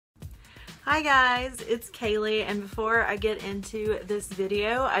Hi guys, it's Kaylee, and before I get into this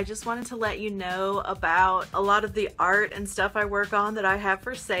video, I just wanted to let you know about a lot of the art and stuff I work on that I have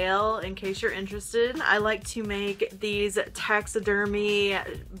for sale in case you're interested. I like to make these taxidermy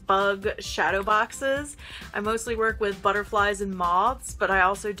bug shadow boxes. I mostly work with butterflies and moths, but I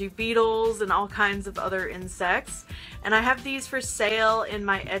also do beetles and all kinds of other insects. And I have these for sale in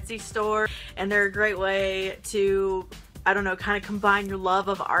my Etsy store, and they're a great way to kind of combine your love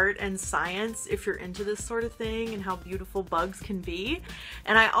of art and science if you're into this sort of thing and how beautiful bugs can be.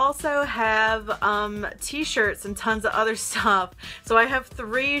 And I also have t-shirts and tons of other stuff. So I have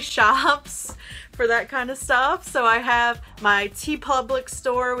 3 shops for that kind of stuff. So I have my TeePublic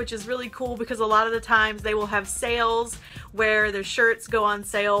store, which is really cool because a lot of the times they will have sales where their shirts go on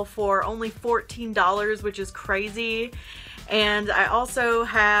sale for only $14, which is crazy. And I also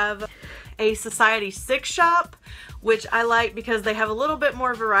have a Society 6 shop, which I like because they have a little bit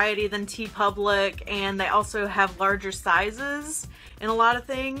more variety than TeePublic, and they also have larger sizes in a lot of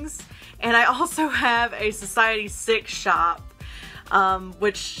things. And I also have a Society 6 shop,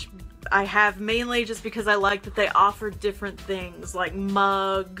 which I have mainly just because I like that they offer different things like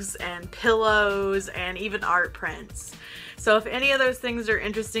mugs and pillows and even art prints. So if any of those things are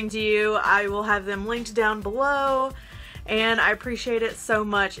interesting to you, I will have them linked down below. And I appreciate it so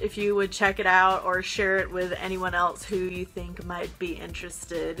much if you would check it out or share it with anyone else who you think might be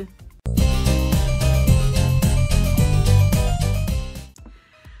interested.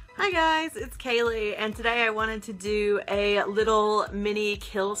 Hi guys, it's Kaylee, and today I wanted to do a little mini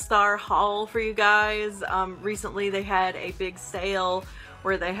Killstar haul for you guys. Recently they had a big sale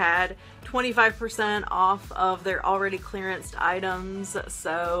where they had 25% off of their already clearanced items,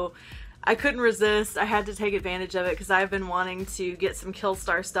 so I couldn't resist. I had to take advantage of it because I've been wanting to get some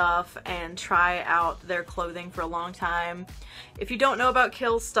Killstar stuff and try out their clothing for a long time. If you don't know about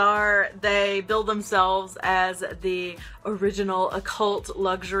Killstar, they build themselves as the original occult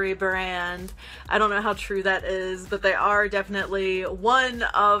luxury brand. I don't know how true that is, but they are definitely one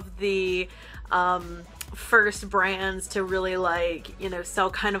of the first brands to really sell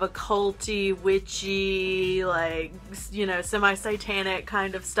kind of occulty, witchy, semi-satanic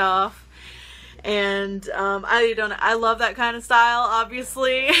kind of stuff. And I love that kind of style.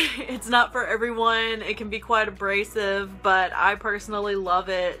 Obviously it's not for everyone, it can be quite abrasive, but I personally love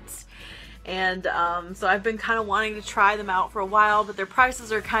it. And so I've been kind of wanting to try them out for a while, but their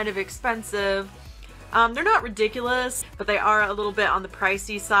prices are kind of expensive. They're not ridiculous, but they are a little bit on the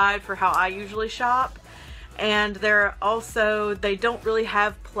pricey side for how I usually shop. And they don't really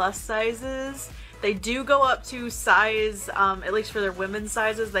have plus sizes. They do go up to size, at least for their women's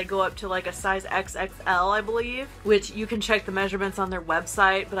sizes, they go up to like a size XXL, I believe, which you can check the measurements on their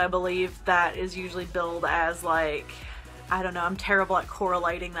website, but I believe that is usually billed as I don't know, I'm terrible at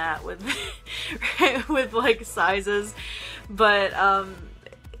correlating that with, with like sizes, but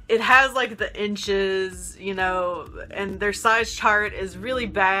it has like the inches, and their size chart is really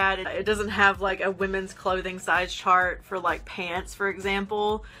bad. It doesn't have like a women's clothing size chart for like pants, for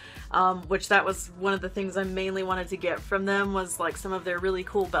example, which that was one of the things I mainly wanted to get from them, was like some of their really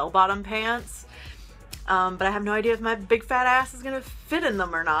cool bell-bottom pants. But I have no idea if my big fat ass is gonna fit in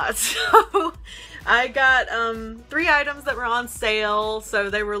them or not. So I got 3 items that were on sale, so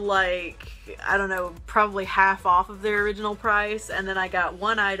they were like, I don't know, probably half off of their original price, and then I got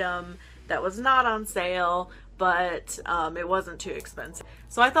 1 item that was not on sale, but it wasn't too expensive.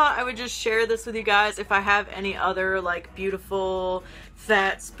 So I thought I would just share this with you guys. If I have any other like beautiful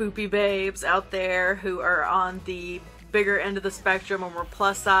fat spoopy babes out there who are on the bigger end of the spectrum or more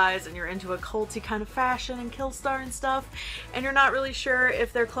plus size, and you're into occulty kind of fashion and Killstar and stuff, and you're not really sure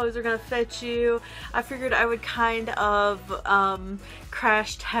if their clothes are gonna fit you, I figured I would kind of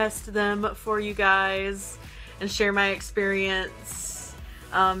crash test them for you guys and share my experience,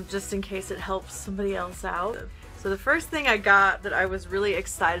 just in case it helps somebody else out. So the first thing I got that I was really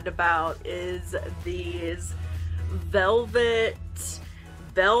excited about is these velvet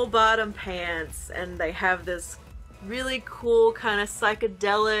bell-bottom pants, and they have this really cool kind of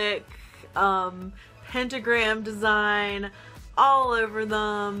psychedelic pentagram design all over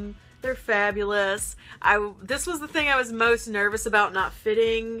them. They're fabulous. This was the thing I was most nervous about not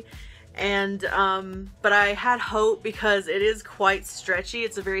fitting, and but I had hope because it is quite stretchy.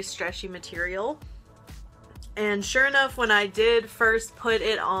 It's a very stretchy material, and sure enough, when I did first put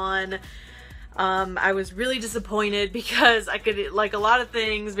it on, I was really disappointed because I could, like a lot of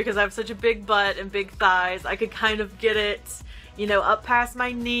things, because I have such a big butt and big thighs, I could kind of get it, up past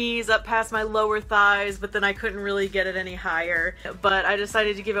my knees, up past my lower thighs, but then I couldn't really get it any higher. But I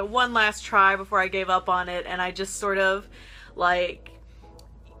decided to give it one last try before I gave up on it, and I just sort of like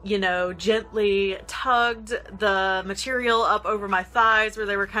you know, gently tugged the material up over my thighs where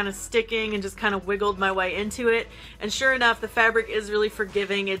they were kind of sticking and just kind of wiggled my way into it. And sure enough, the fabric is really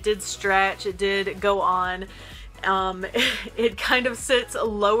forgiving. It did stretch, it did go on. It kind of sits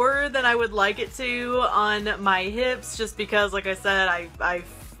lower than I would like it to on my hips, just because, like I said, I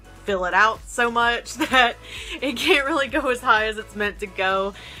fill it out so much that it can't really go as high as it's meant to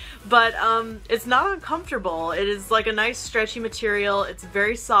go. But it's not uncomfortable. It is like a nice stretchy material. It's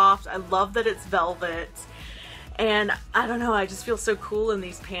very soft. I love that it's velvet. And I don't know, I just feel so cool in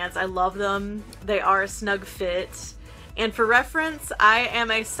these pants. I love them. They are a snug fit. And for reference, I am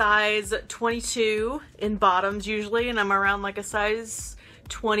a size 22 in bottoms usually, and I'm around like a size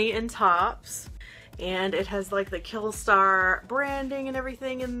 20 in tops. And it has like the Killstar branding and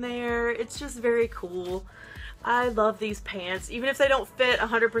everything in there. It's just very cool. I love these pants. Even if they don't fit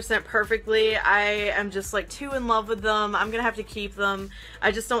 100% perfectly, I am just like too in love with them. I'm gonna have to keep them. I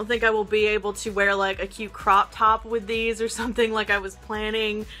just don't think I will be able to wear like a cute crop top with these or something like I was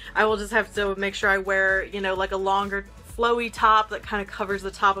planning. I will just have to make sure I wear, you know, like a longer flowy top that kind of covers the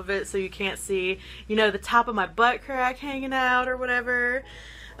top of it so you can't see, you know, the top of my butt crack hanging out or whatever.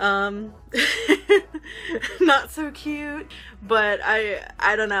 Not so cute, but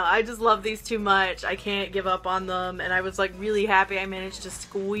I don't know, I just love these too much. I can't give up on them, and I was like really happy I managed to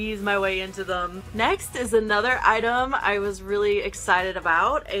squeeze my way into them. Next is another item I was really excited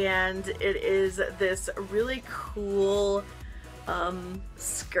about, and it is this really cool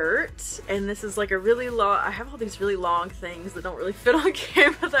skirt. And this is like a really long, I have all these really long things that don't really fit on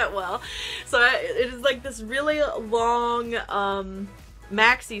camera that well, so it is like this really long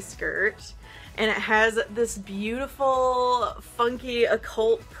maxi skirt, and it has this beautiful funky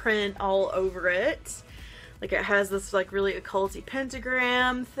occult print all over it. Like it has this like really occulty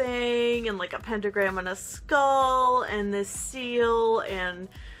pentagram thing, and like a pentagram and a skull, and this seal, and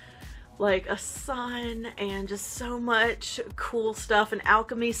like a sun, and just so much cool stuff, and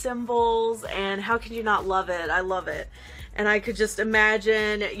alchemy symbols, and how can you not love it? I love it. And I could just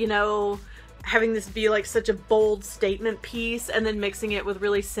imagine, you know, having this be like such a bold statement piece, and then mixing it with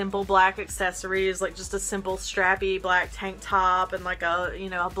really simple black accessories, like just a simple strappy black tank top and like a, you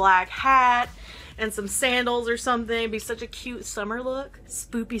know, a black hat and some sandals or something. It'd be such a cute summer look,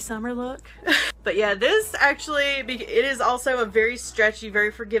 spoopy summer look. But yeah, this actually, it is also a very stretchy,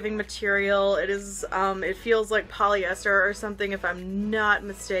 very forgiving material. It is, it feels like polyester or something if I'm not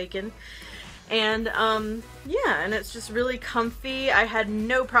mistaken. And yeah, and it's just really comfy. I had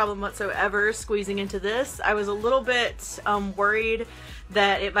no problem whatsoever squeezing into this. I was a little bit worried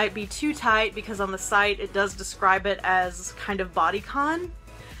that it might be too tight, because on the site it does describe it as kind of bodycon.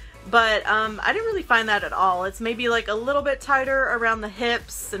 But I didn't really find that at all. It's maybe like a little bit tighter around the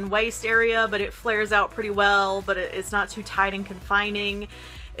hips and waist area, but it flares out pretty well, but it's not too tight and confining.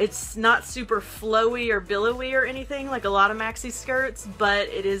 It's not super flowy or billowy or anything like a lot of maxi skirts, but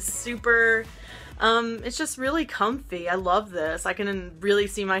it is super, it's just really comfy. I love this. I can really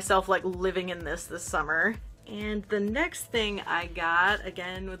see myself like living in this summer. And the next thing I got,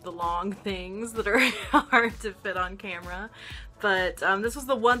 again with the long things that are hard to fit on camera, but this was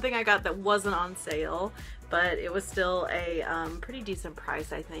the one thing I got that wasn't on sale, but it was still a pretty decent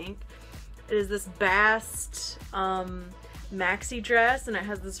price, I think. It is this bast maxi dress, and it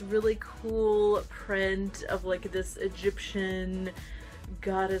has this really cool print of like this Egyptian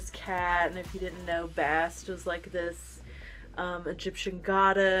goddess cat. And if you didn't know, Bast was like this Egyptian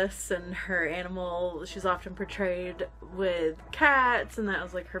goddess, and her animal, she's often portrayed with cats, and that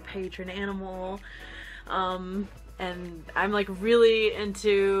was like her patron animal. And I'm like really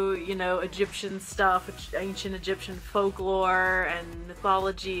into, you know, Egyptian stuff, ancient Egyptian folklore and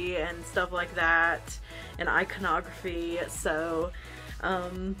mythology and stuff like that, and iconography. So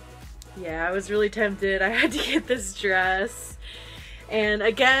yeah, I was really tempted. I had to get this dress. And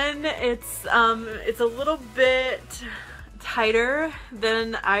again, it's a little bit tighter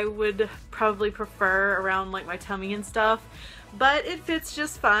than I would probably prefer around like my tummy and stuff, but it fits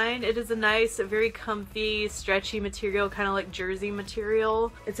just fine. It is a nice, very comfy, stretchy material, kind of like jersey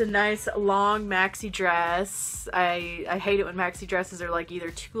material. It's a nice long maxi dress. I hate it when maxi dresses are like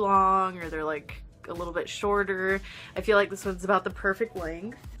either too long or they're like a little bit shorter. I feel like this one's about the perfect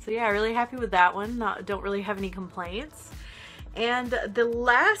length. So yeah, really happy with that one. Don't really have any complaints. And the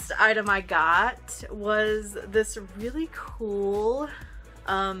last item I got was this really cool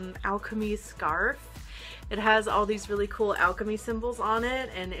alchemy scarf. It has all these really cool alchemy symbols on it,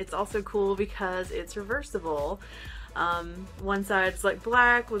 and it's also cool because it's reversible. One side's like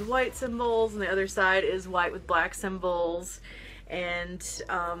black with white symbols, and the other side is white with black symbols. And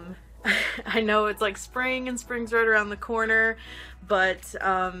I know it's like spring and spring's right around the corner, but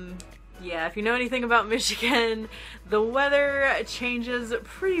yeah, if you know anything about Michigan, the weather changes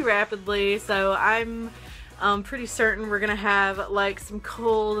pretty rapidly, so I'm pretty certain we're gonna have like some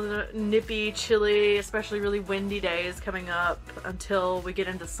cold, nippy, chilly, especially really windy days coming up until we get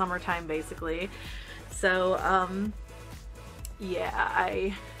into summertime basically. So yeah,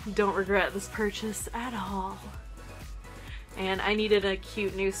 I don't regret this purchase at all. And I needed a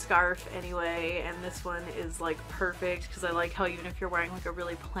cute new scarf anyway, and this one is like perfect because I like how even if you're wearing like a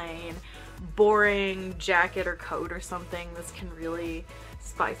really plain, boring jacket or coat or something, this can really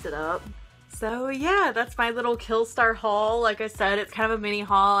spice it up. So yeah, that's my little Killstar haul. Like I said, it's kind of a mini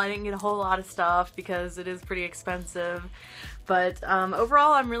haul. I didn't get a whole lot of stuff because it is pretty expensive. But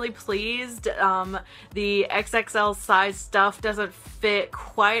overall, I'm really pleased. The XXL size stuff doesn't fit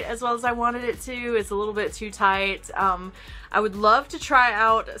quite as well as I wanted it to. It's a little bit too tight. I would love to try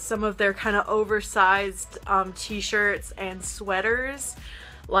out some of their kind of oversized t-shirts and sweaters,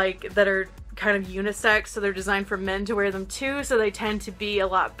 like that are kind of unisex, so they're designed for men to wear them too, so they tend to be a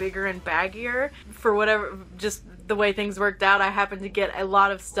lot bigger and baggier. For whatever, just the way things worked out, I happened to get a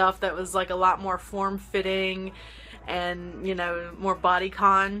lot of stuff that was like a lot more form-fitting and, you know, more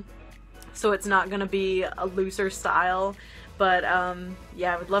bodycon, so it's not gonna be a looser style. But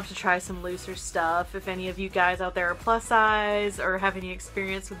yeah, I would love to try some looser stuff. If any of you guys out there are plus size or have any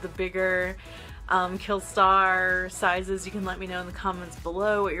experience with the bigger Killstar sizes, you can let me know in the comments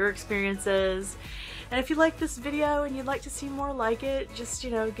below what your experience is. And if you like this video and you'd like to see more like it, just, you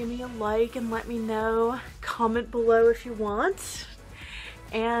know, give me a like and let me know. Comment below if you want.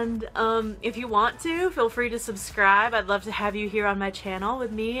 And if you want to, feel free to subscribe. I'd love to have you here on my channel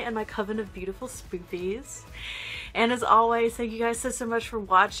with me and my coven of beautiful spoofies. And as always, thank you guys so much for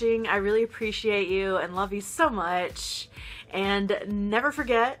watching. I really appreciate you and love you so much. And never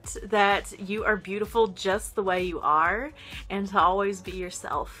forget that you are beautiful just the way you are, and to always be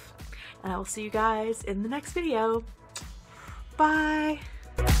yourself. And I will see you guys in the next video. Bye!